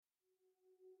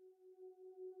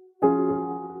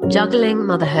Juggling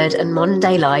motherhood and modern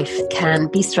day life can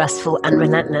be stressful and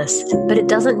relentless, but it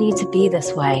doesn't need to be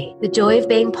this way. The Joy of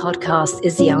Being podcast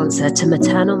is the answer to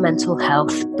maternal mental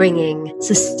health, bringing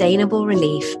sustainable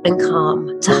relief and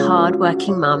calm to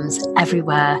hardworking mums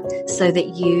everywhere so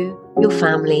that you, your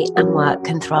family and work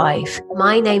can thrive.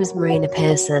 My name's Marina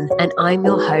Pearson and I'm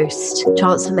your host,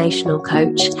 transformational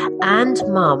coach and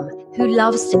mum who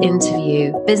loves to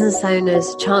interview business owners,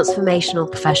 transformational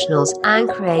professionals and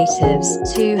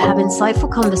creatives to have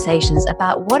insightful conversations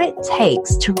about what it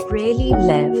takes to really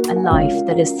live a life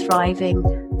that is thriving,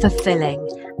 fulfilling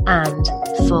and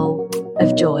full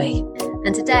of joy.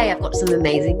 And today I've got some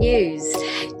amazing news.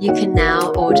 You can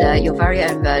now order your very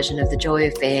own version of the Joy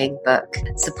of Being book,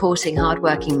 supporting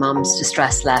hardworking mums to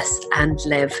stress less and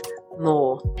live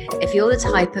more. If you're the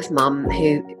type of mum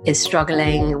who is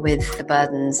struggling with the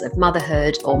burdens of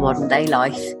motherhood or modern day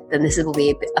life, then this will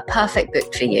be a perfect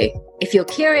book for you. If you're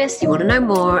curious, you want to know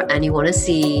more and you want to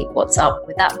see what's up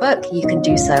with that book, you can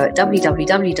do so at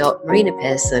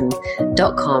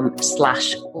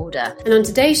www.marinapearson.com/order. And on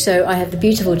today's show, I have the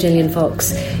beautiful Gillian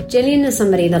Fox. Gillian is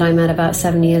somebody that I met about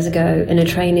 7 years ago in a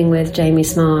training with Jamie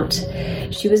Smart.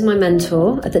 She was my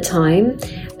mentor at the time.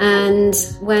 And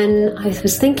when I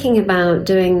was thinking about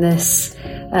doing this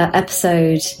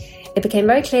episode, it became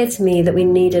very clear to me that we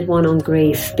needed one on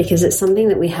grief because it's something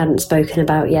that we hadn't spoken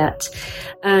about yet.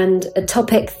 And a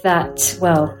topic that,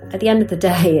 well, at the end of the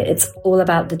day, it's all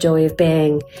about the joy of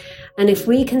being. And if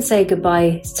we can say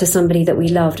goodbye to somebody that we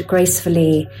loved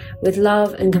gracefully, with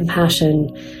love and compassion,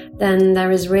 then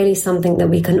there is really something that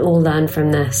we can all learn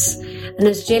from this. And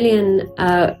as Gillian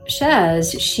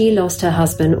shares, she lost her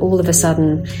husband all of a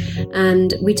sudden.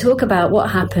 And we talk about what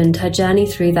happened, her journey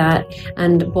through that,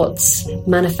 and what's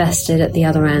manifested at the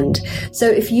other end. So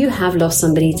if you have lost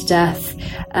somebody to death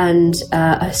and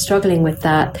are struggling with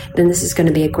that, then this is going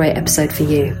to be a great episode for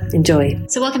you. Enjoy.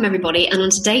 So welcome, everybody. And on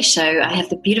today's show, I have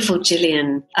the beautiful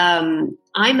Gillian.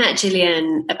 I met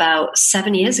Gillian about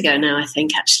 7 years ago now, I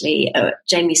think, actually, at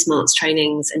Jamie Smart's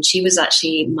trainings. And she was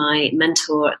actually my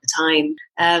mentor at the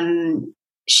time.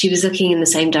 She was looking in the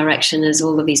same direction as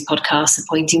all of these podcasts are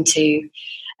pointing to.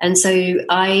 And so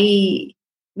I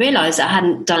realized I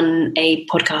hadn't done a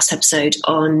podcast episode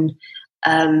on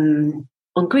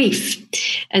grief.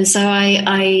 And so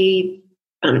I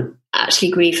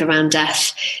actually grief around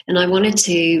death. And I wanted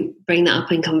to bring that up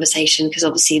in conversation because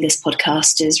obviously this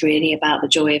podcast is really about the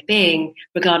joy of being,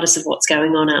 regardless of what's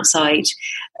going on outside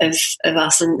of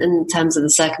us and in terms of the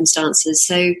circumstances.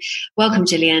 So welcome,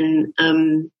 Gillian.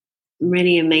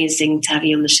 Really amazing to have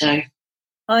you on the show.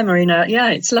 Hi, Marina. Yeah,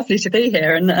 it's lovely to be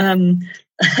here. And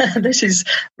this is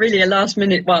really a last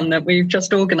minute one that we've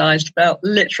just organised about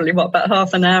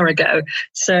half an hour ago.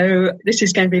 So this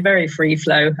is going to be very free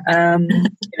flow.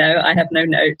 I have no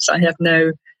notes. I have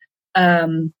no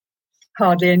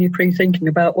hardly any pre-thinking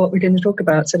about what we're going to talk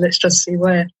about. So let's just see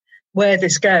where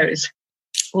this goes.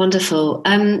 Wonderful.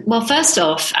 Well, first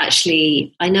off,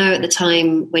 actually, I know at the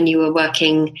time when you were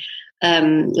working,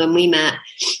 when we met,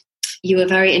 you were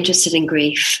very interested in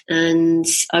grief, and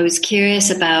I was curious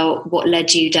about what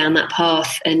led you down that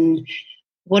path and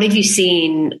what have you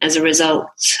seen as a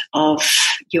result of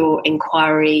your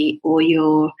inquiry or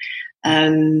your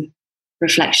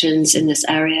reflections in this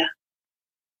area?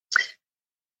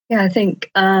 Yeah, I think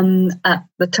at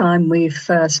the time we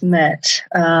first met,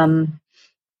 I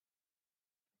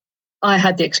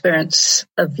had the experience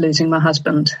of losing my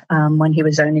husband when he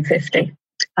was only 50.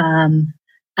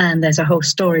 And there's a whole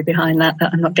story behind that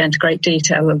I'm not going into great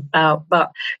detail about.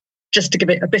 But just to give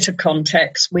it a bit of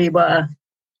context, we were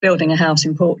building a house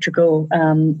in Portugal.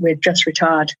 We'd just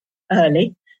retired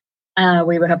early.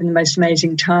 We were having the most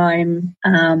amazing time.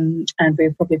 And we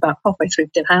were probably about halfway through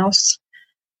the house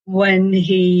when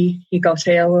he got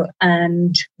ill,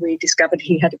 and we discovered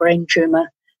he had a brain tumour,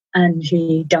 and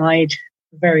he died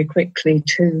very quickly,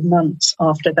 2 months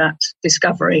after that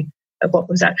discovery of what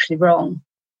was actually wrong.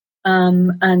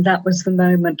 And that was the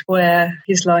moment where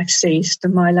his life ceased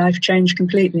and my life changed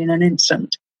completely in an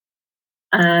instant.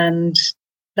 And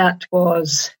that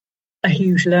was a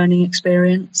huge learning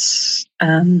experience.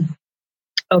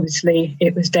 Obviously,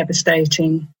 it was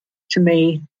devastating to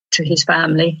me, to his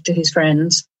family, to his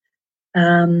friends.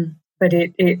 But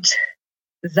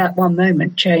that one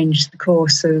moment changed the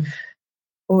course of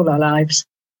all our lives.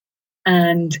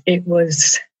 And it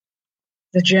was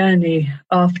the journey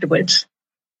afterwards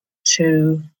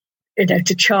to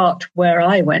chart where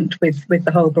I went with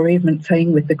the whole bereavement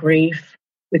thing, with the grief,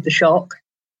 with the shock,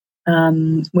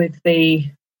 with the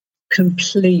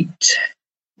complete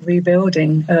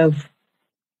rebuilding of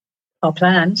our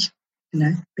plans.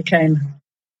 Became,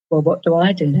 well, what do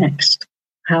I do next?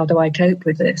 how do I cope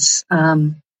with this?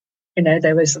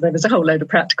 There was a whole load of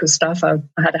practical stuff. I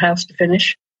had a house to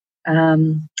finish. I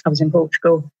was in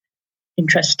Portugal.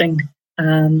 Interesting.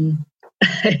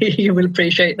 You will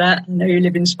appreciate that. I know you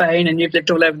live in Spain and you've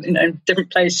lived all over,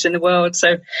 different places in the world.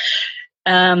 So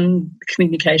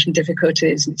communication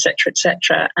difficulties,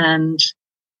 etc. And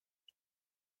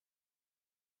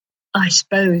I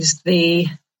suppose the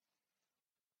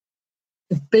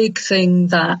big thing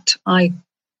that I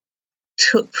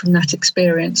took from that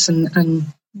experience and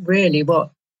really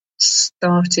what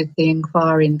started the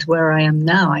inquiry into where I am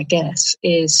now, I guess,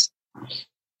 is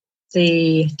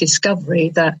the discovery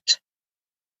that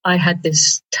I had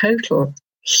this total,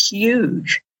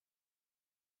 huge,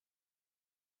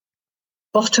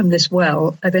 bottomless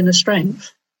well of inner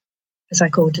strength, as I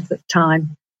called it at the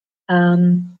time,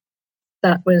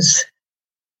 that was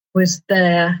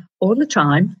there all the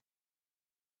time,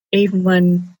 even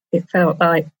when it felt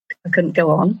like I couldn't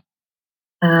go on.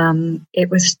 I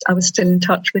was still in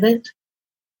touch with it,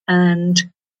 and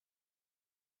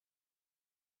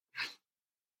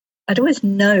I'd always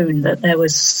known that there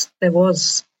was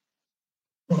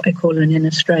what I call an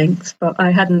inner strength, but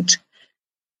I hadn't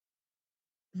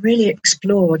really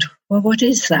explored, well, what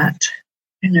is that?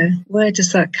 Where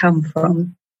does that come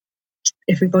from?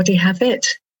 Everybody have it.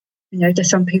 Do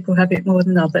some people have it more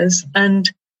than others? And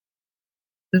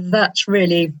that's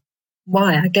really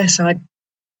why I guess I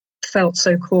felt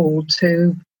so called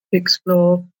to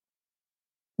explore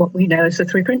what we know as the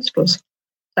three principles.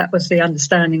 That was the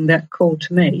understanding that called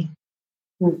to me.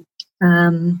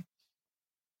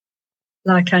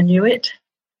 Like I knew it,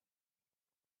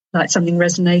 like something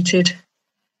resonated.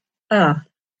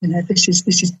 This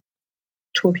is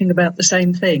talking about the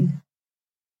same thing.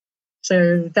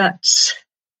 So that's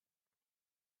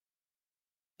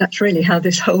really how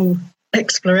this whole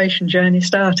exploration journey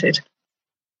started.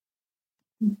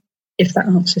 If that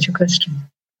answers your question.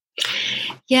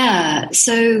 Yeah.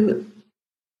 So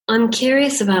I'm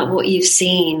curious about what you've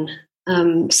seen.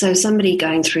 So somebody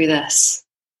going through this,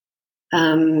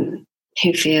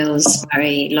 who feels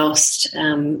very lost,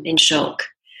 in shock.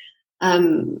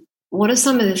 What are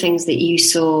some of the things that you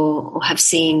saw or have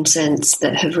seen since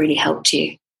that have really helped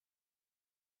you?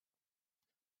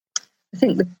 I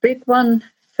think the big one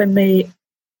for me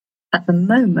at the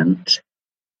moment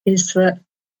is that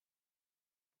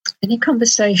any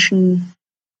conversation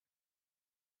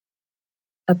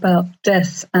about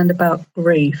death and about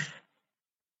grief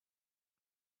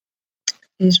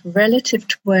is relative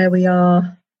to where we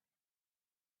are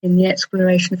in the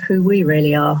exploration of who we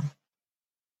really are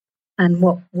and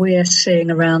what we're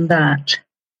seeing around that.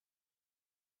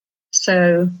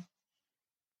 So,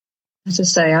 as I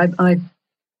say, I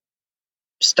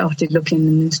started looking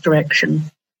in this direction,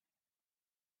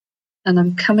 and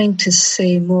I'm coming to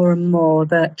see more and more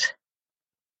that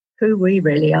who we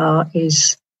really are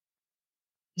is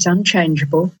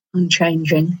unchangeable,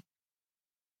 unchanging,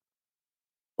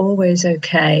 always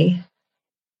okay,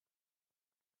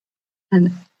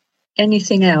 and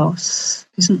anything else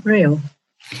isn't real.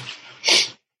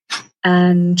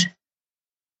 And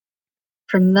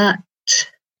from that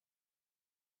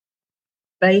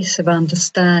base of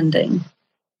understanding,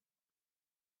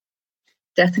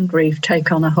 death and grief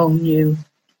take on a whole new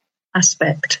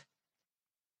aspect,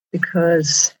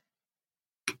 because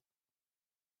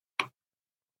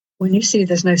when you see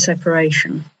there's no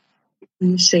separation,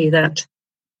 when you see that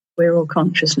we're all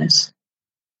consciousness,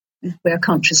 we are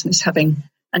consciousness having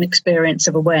an experience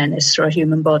of awareness through a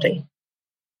human body,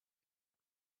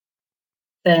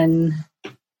 then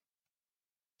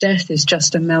death is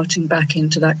just a melting back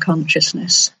into that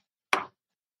consciousness.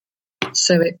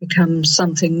 So it becomes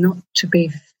something not to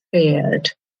be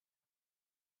feared.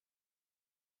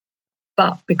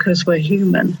 But because we're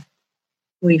human,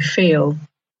 we feel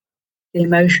the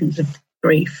emotions of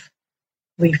grief.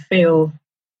 We feel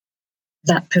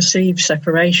that perceived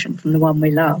separation from the one we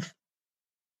love.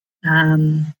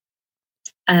 And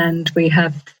we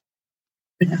have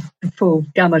the full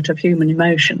gamut of human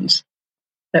emotions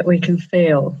that we can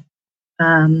feel.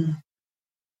 But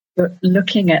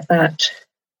looking at that,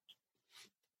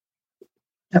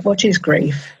 at what is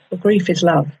grief? Well, grief is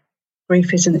love.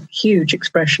 Grief is a huge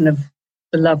expression of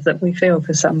the love that we feel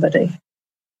for somebody.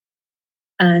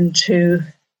 And to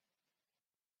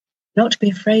not to be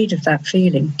afraid of that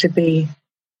feeling, to be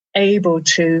able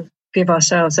to give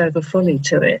ourselves over fully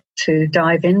to it, to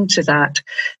dive into that,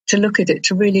 to look at it,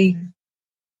 to really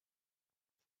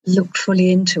look fully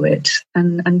into it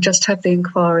and just have the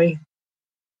inquiry,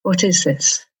 what is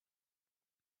this?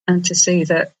 And to see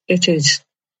that it is,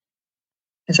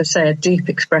 as I say, a deep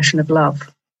expression of love.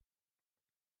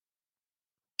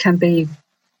 Can be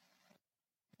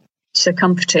so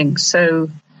comforting, so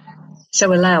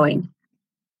allowing,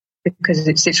 because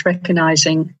it's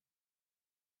recognizing,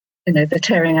 the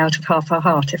tearing out of half our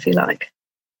heart, if you like.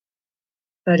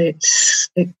 But it's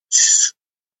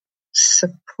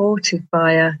supported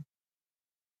by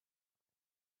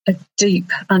a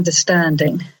deep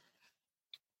understanding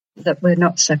that we're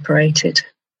not separated.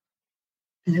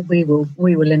 We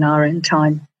will in our own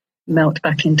time melt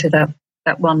back into that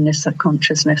oneness, that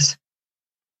consciousness.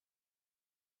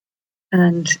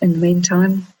 And in the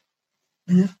meantime,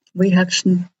 we have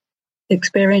some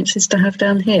experiences to have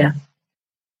down here.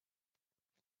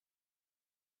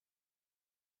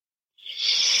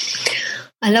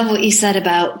 I love what you said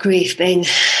about grief being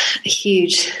a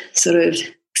huge sort of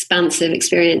expansive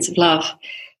experience of love.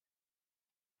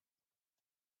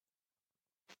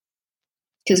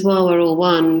 Because while we're all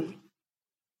one,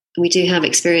 we do have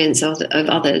experience of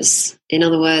others. In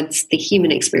other words, the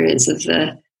human experience of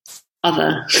the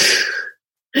other.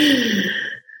 And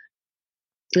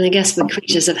I guess we're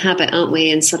creatures of habit, aren't we?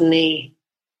 And suddenly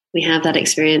we have that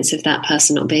experience of that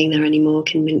person not being there anymore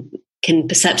can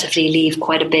perceptively leave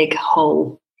quite a big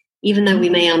hole, even though we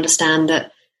may understand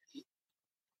that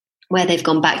where they've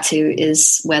gone back to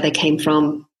is where they came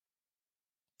from.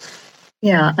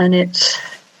 Yeah, and it's,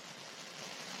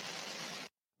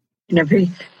 if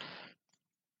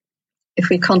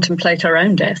we contemplate our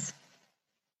own death,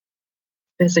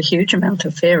 there's a huge amount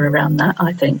of fear around that,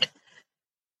 I think,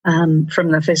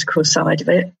 from the physical side of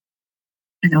it.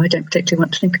 I don't particularly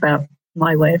want to think about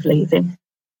my way of leaving,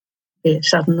 be it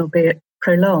sudden or be it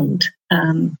prolonged.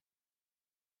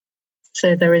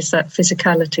 So there is that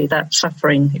physicality, that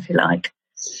suffering, if you like,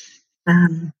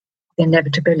 the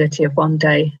inevitability of one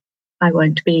day I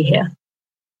won't be here.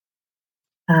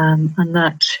 And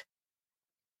that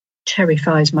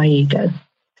terrifies my ego,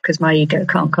 because my ego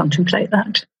can't contemplate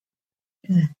that.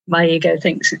 My ego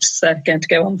thinks it's going to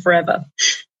go on forever.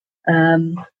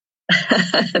 And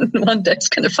one day it's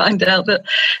going to find out that,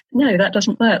 no, that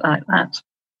doesn't work like that.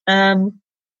 And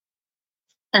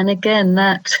again,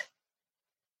 that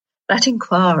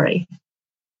inquiry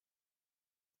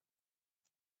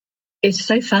is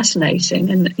so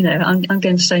fascinating. And, I'm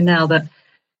going to say now that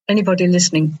anybody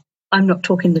listening, I'm not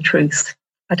talking the truth.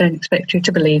 I don't expect you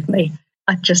to believe me.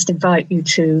 I just invite you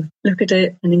to look at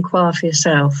it and inquire for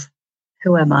yourself.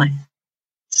 Who am I?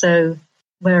 So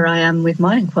where I am with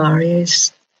my inquiry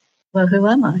is, well, who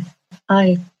am I?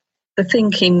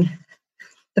 The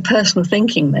personal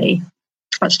thinking me,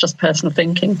 that's just personal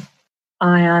thinking.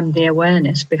 I am the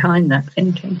awareness behind that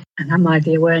thinking. And am I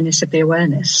the awareness of the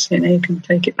awareness? You can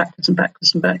take it backwards and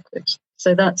backwards and backwards.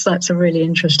 So that's a really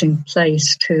interesting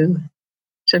place to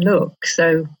look.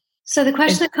 So the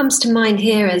question that comes to mind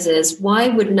here is why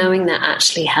would knowing that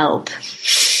actually help?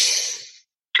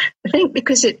 I think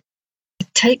because it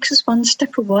takes us one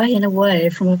step away, in a way,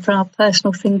 from our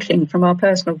personal thinking, from our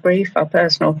personal grief, our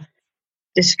personal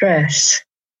distress.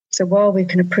 So while we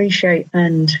can appreciate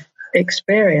and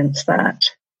experience that,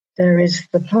 there is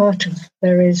the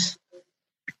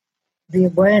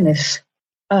awareness.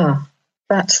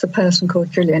 That's the person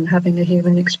called Gillian having a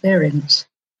human experience.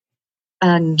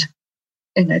 And,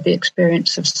 the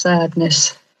experience of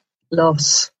sadness,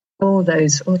 loss, all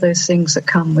those things that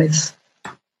come with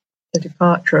the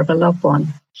departure of a loved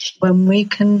one. When we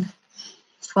can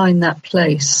find that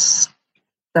place,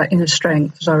 that inner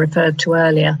strength, as I referred to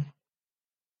earlier,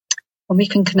 when we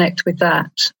can connect with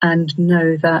that and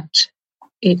know that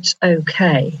it's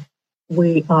okay,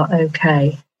 we are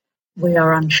okay, we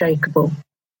are unshakable,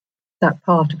 that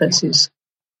part of us is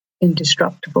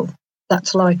indestructible.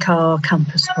 That's like our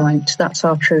compass point, that's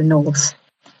our true north,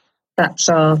 that's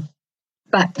our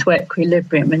back to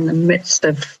equilibrium in the midst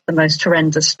of the most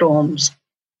horrendous storms.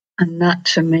 And that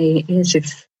to me is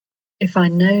if I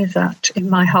know that in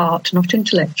my heart, not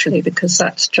intellectually, because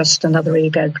that's just another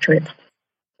ego trip,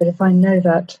 but if I know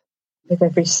that with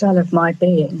every cell of my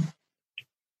being,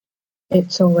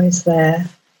 it's always there,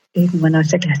 even when I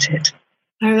forget it.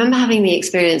 I remember having the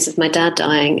experience of my dad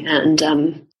dying, and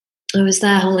I was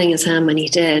there holding his hand when he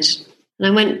did. And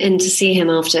I went in to see him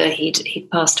after he'd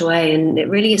passed away, and it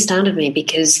really astounded me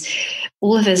because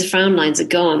all of his frown lines are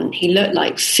gone. He looked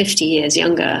like 50 years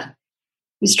younger.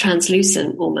 He was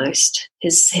translucent almost.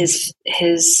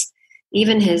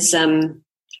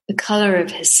 The color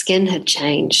of his skin had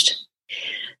changed.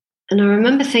 And I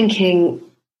remember thinking,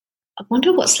 I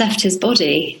wonder what's left his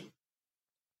body.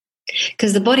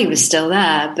 Because the body was still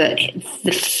there, but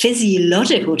the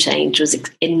physiological change was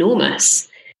enormous.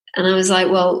 And I was like,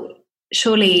 well,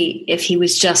 surely if he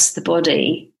was just the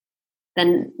body,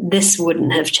 then this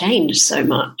wouldn't have changed so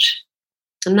much.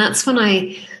 And that's when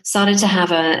I started to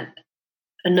have a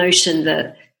a notion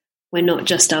that we're not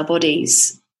just our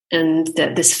bodies, and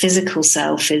that this physical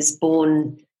self is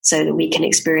born so that we can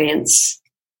experience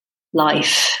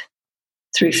life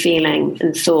through feeling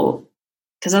and thought,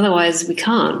 because otherwise we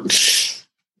can't.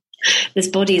 This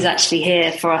body is actually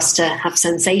here for us to have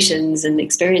sensations and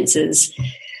experiences,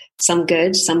 some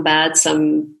good, some bad,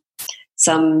 some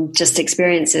just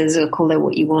experiences, or call it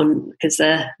what you want, because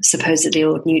they're supposedly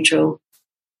all neutral.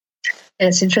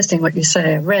 It's interesting what you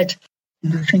say. I read,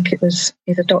 and I think it was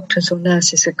either doctors or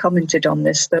nurses who commented on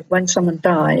this, that when someone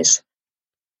dies,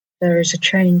 there is a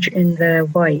change in their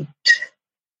weight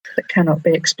that cannot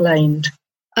be explained.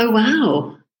 Oh,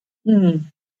 wow. And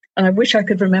I wish I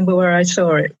could remember where I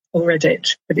saw it or read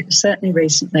it, but it was certainly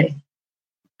recently.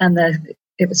 And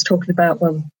it was talking about,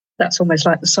 well, that's almost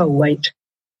like the soul weight.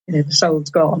 The soul's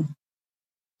gone.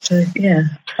 So, yeah.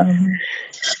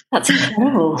 That's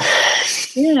incredible.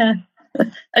 Yeah.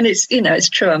 And it's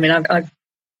true. I mean, I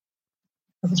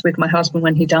was with my husband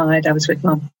when he died. I was with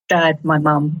my dad, my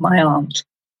mum, my aunt.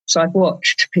 So I've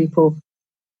watched people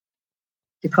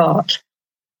depart.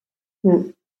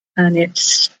 And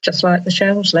it's just like the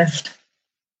shells left.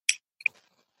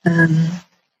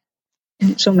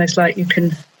 It's almost like you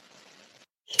can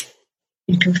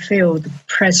feel the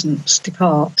presence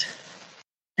depart,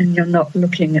 and you're not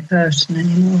looking at the person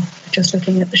anymore, you're just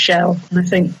looking at the shell. And I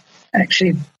think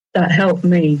actually that helped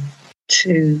me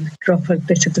to drop a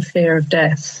bit of the fear of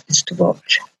death, is to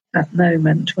watch that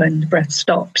moment when the breath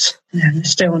stops and the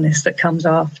stillness that comes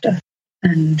after.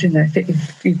 And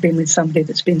if you've been with somebody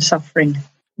that's been suffering,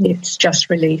 it's just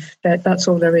relief. That's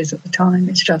all there is at the time.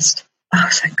 It's just, oh,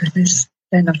 thank goodness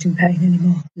they're not in pain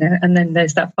anymore. And then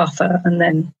there's that buffer, and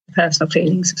then the personal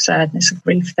feelings of sadness, of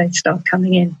grief, they start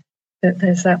coming in. But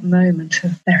there's that moment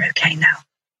of they're okay now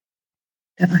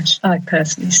that I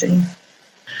personally see.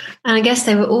 And I guess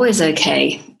they were always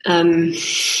okay,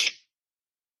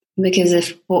 because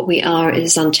if what we are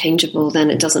is unchangeable, then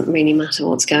it doesn't really matter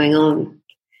what's going on.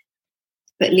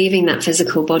 But leaving that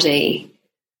physical body,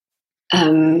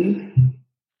 that's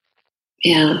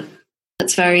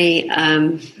very,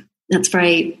 I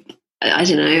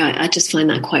don't know, I just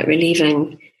find that quite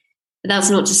relieving. But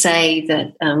that's not to say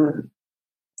that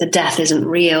the death isn't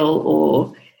real,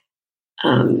 or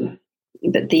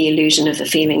that the illusion of the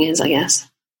feeling is, I guess.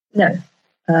 No.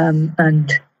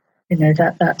 And,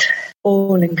 that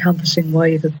all-encompassing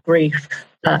wave of grief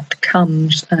that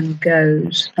comes and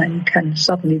goes and can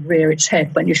suddenly rear its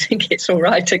head when you think it's all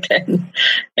right again,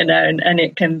 and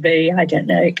it can be, I don't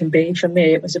know, it can be, for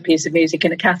me, it was a piece of music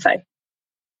in a cafe,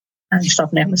 and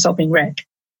suddenly I'm a sobbing wreck.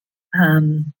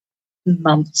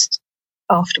 Months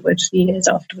afterwards, years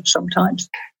afterwards sometimes.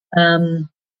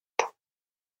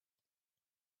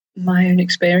 My own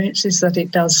experience is that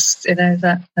it does,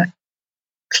 that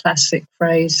classic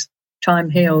phrase,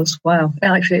 time heals. Wow,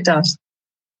 actually it does.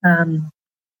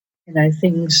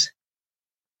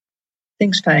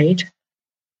 Things fade,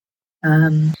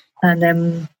 and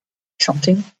then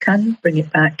something can bring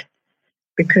it back,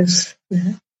 because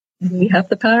we have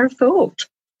the power of thought.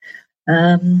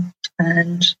 And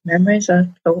memories are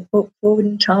thought forward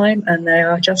in time, and they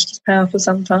are just as powerful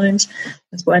sometimes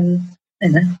as when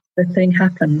the thing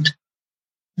happened.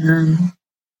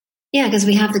 Yeah, because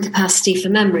we have the capacity for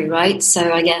memory, right?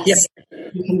 So I guess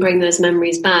you can bring those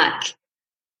memories back,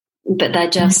 but they're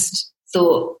just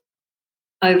thought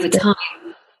over time.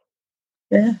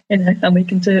 Yeah, and we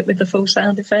can do it with the full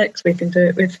sound effects. We can do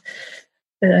it with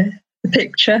the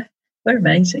picture. We're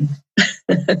amazing.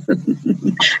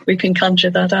 We can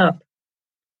conjure that up.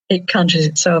 It conjures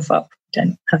itself up. You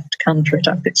don't have to conjure it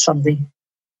up. It's something,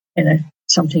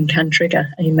 something can trigger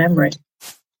a memory.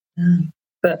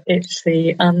 But it's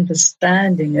the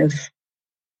understanding of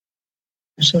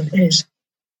that's what it is.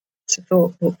 It's a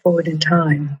thought brought forward in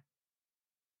time.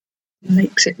 It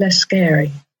makes it less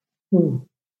scary. And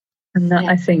that,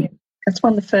 I think, that's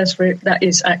one of the first, that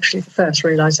is actually the first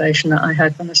realization that I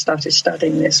had when I started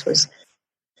studying this was,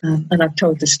 and I've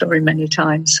told this story many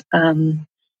times,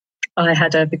 I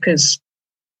had because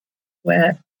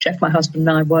where Jeff, my husband,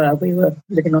 and I we were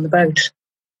living on a boat.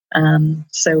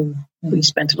 So we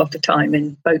spent a lot of time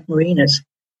in boat marinas.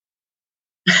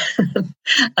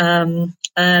 And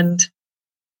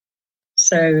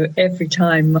so every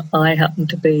time I happened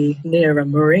to be near a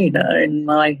marina in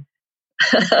my,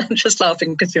 I'm just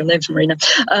laughing because your name's Marina,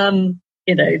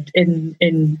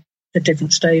 in the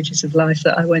different stages of life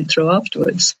that I went through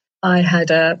afterwards, I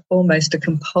had almost a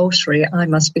compulsory, I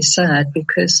must be sad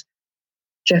because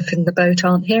Jeff and the boat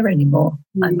aren't here anymore.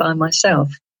 I'm by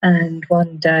myself. And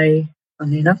one day,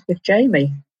 funny enough, with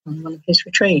Jamie on one of his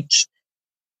retreats,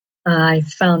 I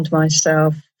found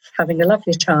myself having a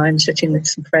lovely time, sitting with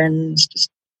some friends, just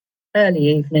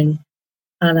early evening.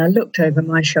 And I looked over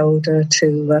my shoulder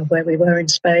to where we were in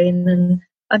Spain, and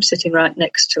I'm sitting right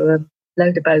next to a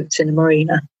load of boats in a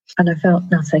marina. And I felt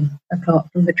nothing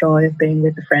apart from the joy of being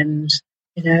with the friends,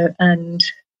 and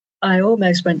I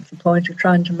almost went to the point of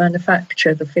trying to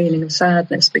manufacture the feeling of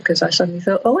sadness, because I suddenly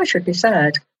thought, I should be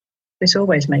sad. This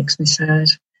always makes me sad.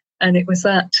 And it was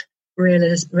that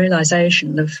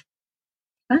realization of,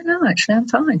 oh no, actually I'm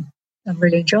fine. I'm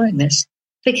really enjoying this.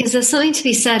 Because there's something to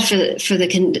be said for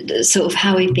the sort of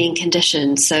how we've been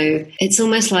conditioned. So it's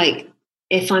almost like,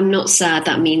 if I'm not sad,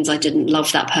 that means I didn't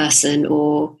love that person,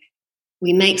 or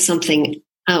we make something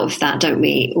out of that, don't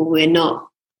we? Or we're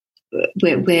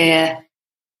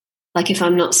like, if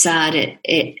I'm not sad,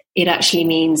 it actually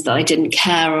means that I didn't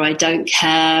care, or I don't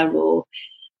care. Or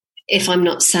if I'm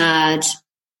not sad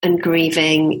and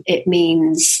grieving, it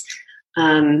means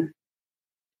that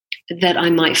I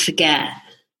might forget.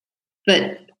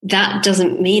 But that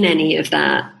doesn't mean any of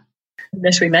that.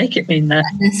 Unless we make it mean that.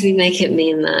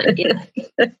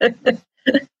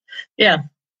 Yeah.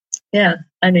 Yeah.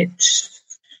 And it's,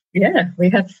 we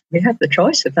have the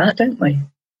choice of that, don't we?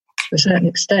 To a certain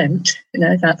extent,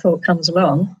 that thought comes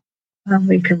along and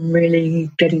we can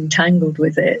really get entangled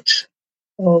with it,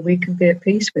 or we can be at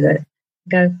peace with it.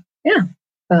 Go, yeah,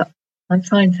 but I'm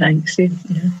fine, thanks.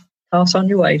 Pass on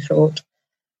your way, thought.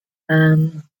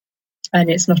 And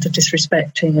it's not a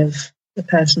disrespecting of the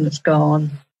person that's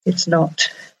gone. It's not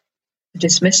a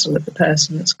dismissal of the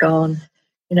person that's gone.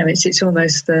 It's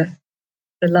almost the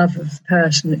love of the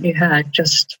person that you had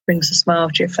just brings a smile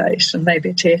to your face and maybe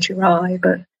a tear to your eye,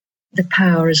 but the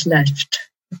power has left.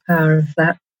 The power of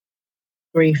that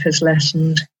grief has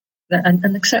lessened,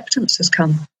 and acceptance has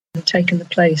come and taken the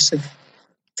place of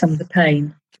some of the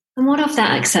pain. And what of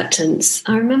that acceptance?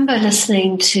 I remember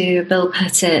listening to Bill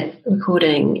Pettit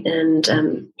recording,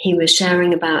 and he was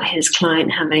sharing about his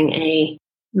client having a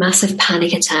massive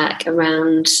panic attack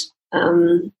around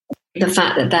the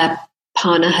fact that their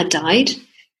partner had died.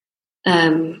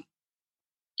 And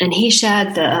he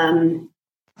shared that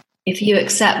if you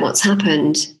accept what's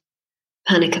happened,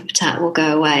 panic attack will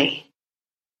go away.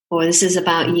 Or this is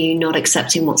about you not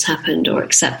accepting what's happened, or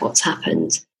accept what's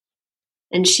happened.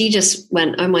 And she just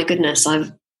went, oh my goodness,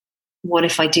 what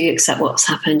if I do accept what's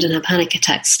happened? And her panic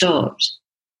attack stopped.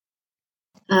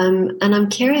 And I'm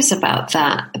curious about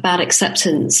that, about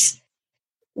acceptance.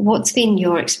 What's been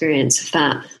your experience of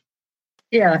that?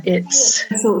 Yeah, it's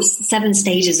sort of 7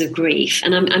 stages of grief.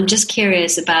 And I'm just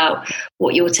curious about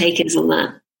what your take is on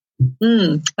that.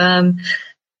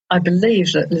 I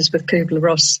believe that Elizabeth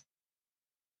Kubler-Ross,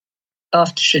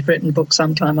 after she'd written the book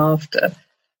sometime after,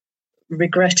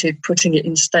 regretted putting it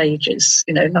in stages,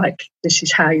 like, this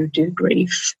is how you do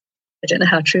grief. I don't know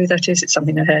how true that is. It's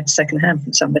something I heard secondhand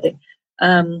from somebody.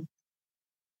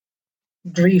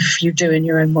 Grief you do in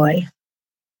your own way.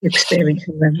 You experience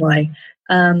in your own way.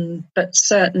 But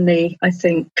certainly I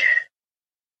think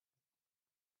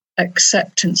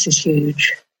acceptance is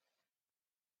huge,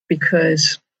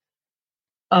 because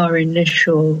our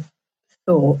initial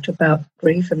thought about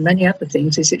grief and many other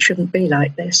things is it shouldn't be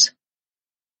like this.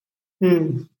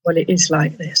 Well, it is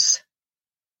like this.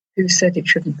 Who said it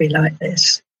shouldn't be like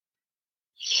this?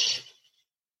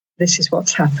 This is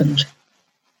what's happened.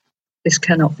 This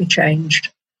cannot be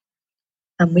changed.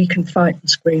 And we can fight and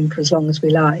scream for as long as we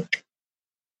like,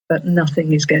 but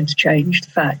nothing is going to change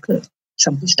the fact that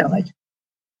somebody's died.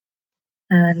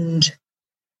 And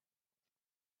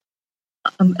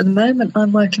at the moment,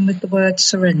 I'm working with the word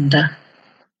surrender.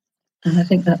 And I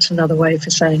think that's another way for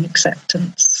saying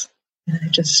acceptance.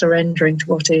 Just surrendering to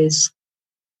what is.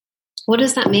 What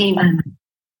does that mean?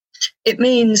 It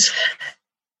means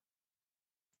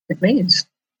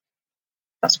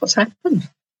that's what's happened.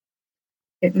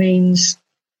 It means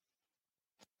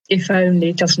if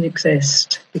only doesn't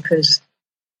exist, because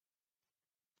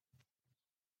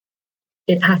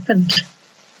it happened.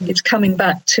 It's coming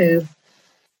back to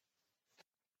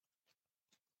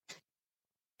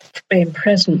being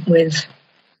present with,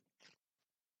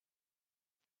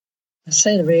 I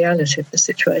say the reality of the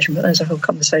situation, but there's a whole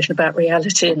conversation about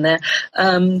reality in there.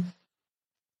 And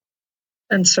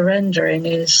surrendering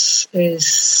is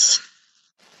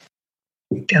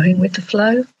going with the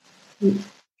flow.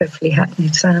 Hopefully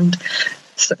hackneyed sound.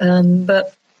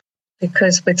 But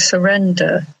because with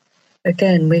surrender,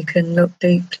 again, we can look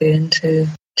deeply into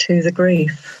the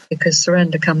grief, because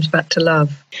surrender comes back to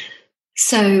love.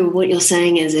 So what you're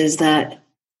saying is that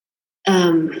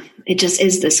it just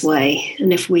is this way,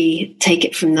 and if we take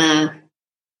it from there,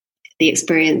 the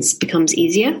experience becomes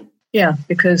easier. Yeah,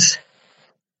 because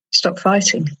stop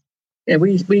fighting. Yeah,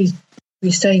 we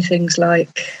we say things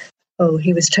like, oh,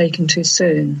 he was taken too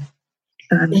soon.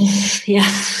 Yeah.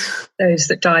 Those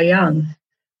that die young,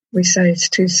 we say it's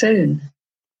too soon.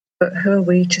 But who are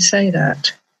we to say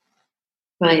that?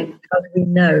 Right. How do we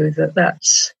know that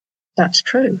that's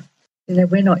true?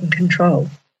 We're not in control.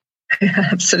 We're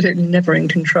absolutely never in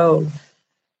control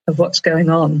of what's going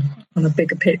on a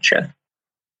bigger picture.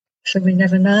 So we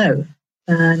never know.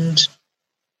 And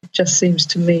it just seems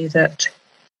to me that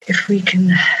if we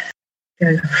can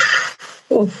go,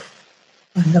 oh,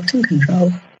 I'm not in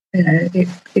control.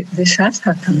 This has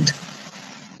happened.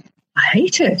 I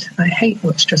hate it. I hate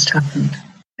what's just happened.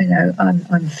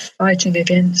 I'm fighting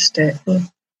against it. Well,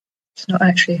 it's not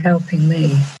actually helping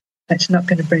me. It's not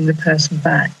going to bring the person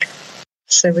back.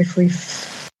 So if we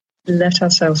let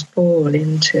ourselves fall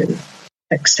into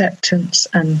acceptance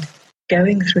and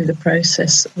going through the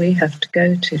process that we have to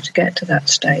go to get to that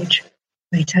stage,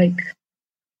 may take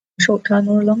a short time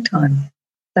or a long time.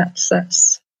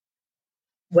 That's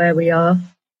where we are,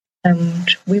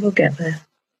 and we will get there.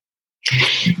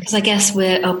 Because I guess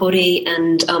our body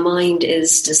and our mind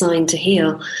is designed to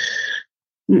heal.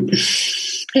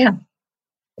 Yeah.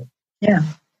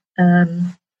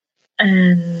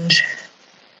 And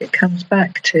it comes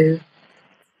back to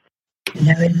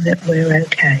knowing that we're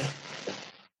okay.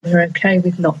 We're okay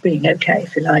with not being okay,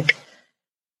 if you like.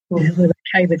 We're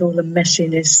okay with all the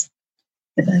messiness,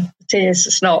 the tears,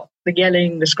 the snot, the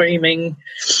yelling, the screaming,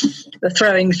 the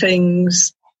throwing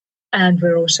things. And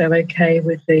we're also okay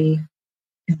with the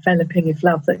enveloping of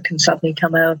love that can suddenly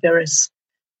come over us,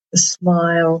 the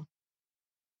smile.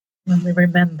 When we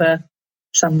remember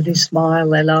somebody's smile,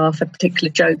 their laugh, a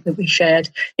particular joke that we shared,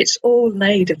 it's all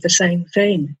made of the same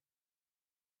thing.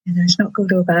 It's not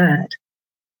good or bad.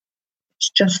 It's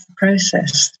just the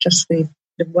process, just the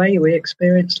way we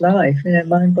experience life.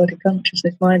 Mind, body,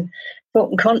 consciousness, mind, thought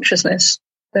and consciousness,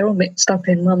 they're all mixed up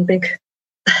in one big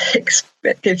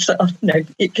it gives us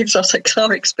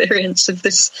our experience of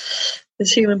this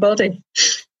human body.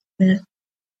 Yeah.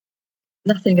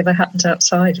 Nothing ever happens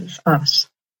outside of us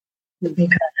that we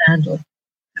can't handle,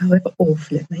 however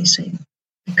awful it may seem,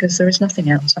 because there is nothing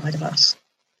outside of us.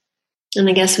 And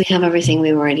I guess we have everything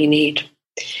we already need.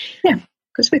 Yeah,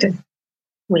 because we do.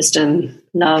 Wisdom,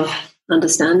 love,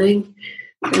 understanding.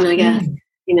 And I guess,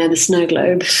 the snow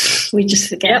globe, we just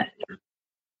forget.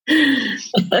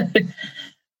 Yep.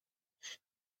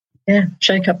 Yeah,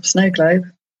 shake up the snow globe.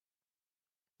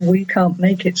 We can't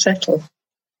make it settle.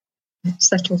 It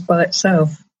settles by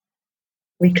itself.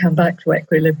 We come back to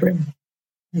equilibrium.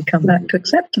 We come back to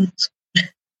acceptance.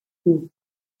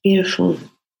 Beautiful.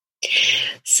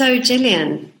 So,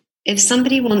 Gillian, if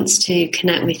somebody wants to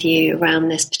connect with you around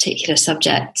this particular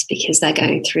subject because they're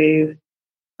going through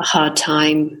a hard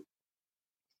time,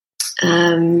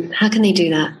 how can they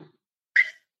do that?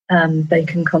 They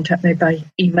can contact me by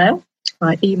email.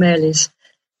 My email is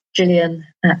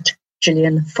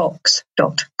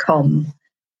gillian@gillianfox.com.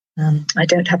 I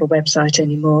don't have a website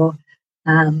anymore,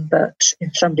 but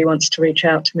if somebody wants to reach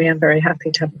out to me, I'm very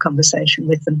happy to have a conversation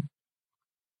with them.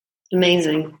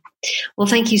 Amazing. Well,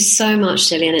 thank you so much,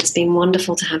 Gillian. It's been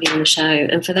wonderful to have you on the show.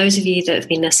 And for those of you that have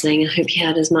been listening, I hope you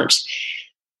had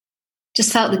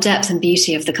just felt the depth and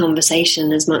beauty of the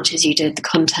conversation as much as you did the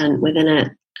content within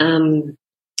it.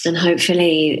 And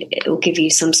hopefully it will give you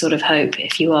some sort of hope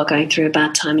if you are going through a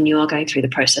bad time and you are going through the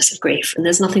process of grief. And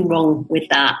there's nothing wrong with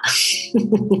that.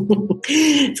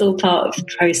 It's all part of the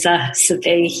process of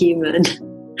being human.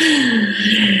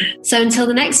 So until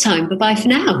the next time, bye-bye for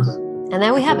now. And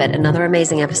there we have it, another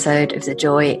amazing episode of The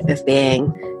Joy of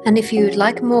Being. And if you'd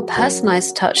like a more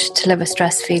personalized touch to live a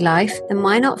stress-free life, then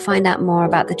why not find out more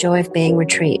about the Joy of Being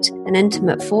retreat, an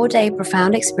intimate 4-day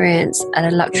profound experience at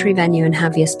a luxury venue in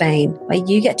Javier, Spain, where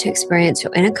you get to experience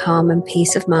your inner calm and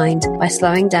peace of mind by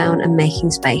slowing down and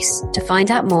making space. To find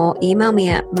out more, email me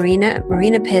at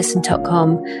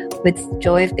marinapearson.com with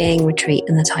Joy of Being retreat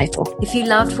in the title. If you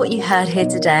loved what you heard here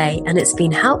today and it's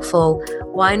been helpful,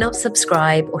 why not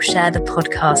subscribe or share the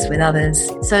podcast with others?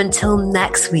 So until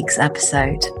next week's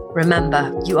episode,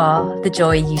 remember, you are the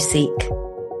joy you seek.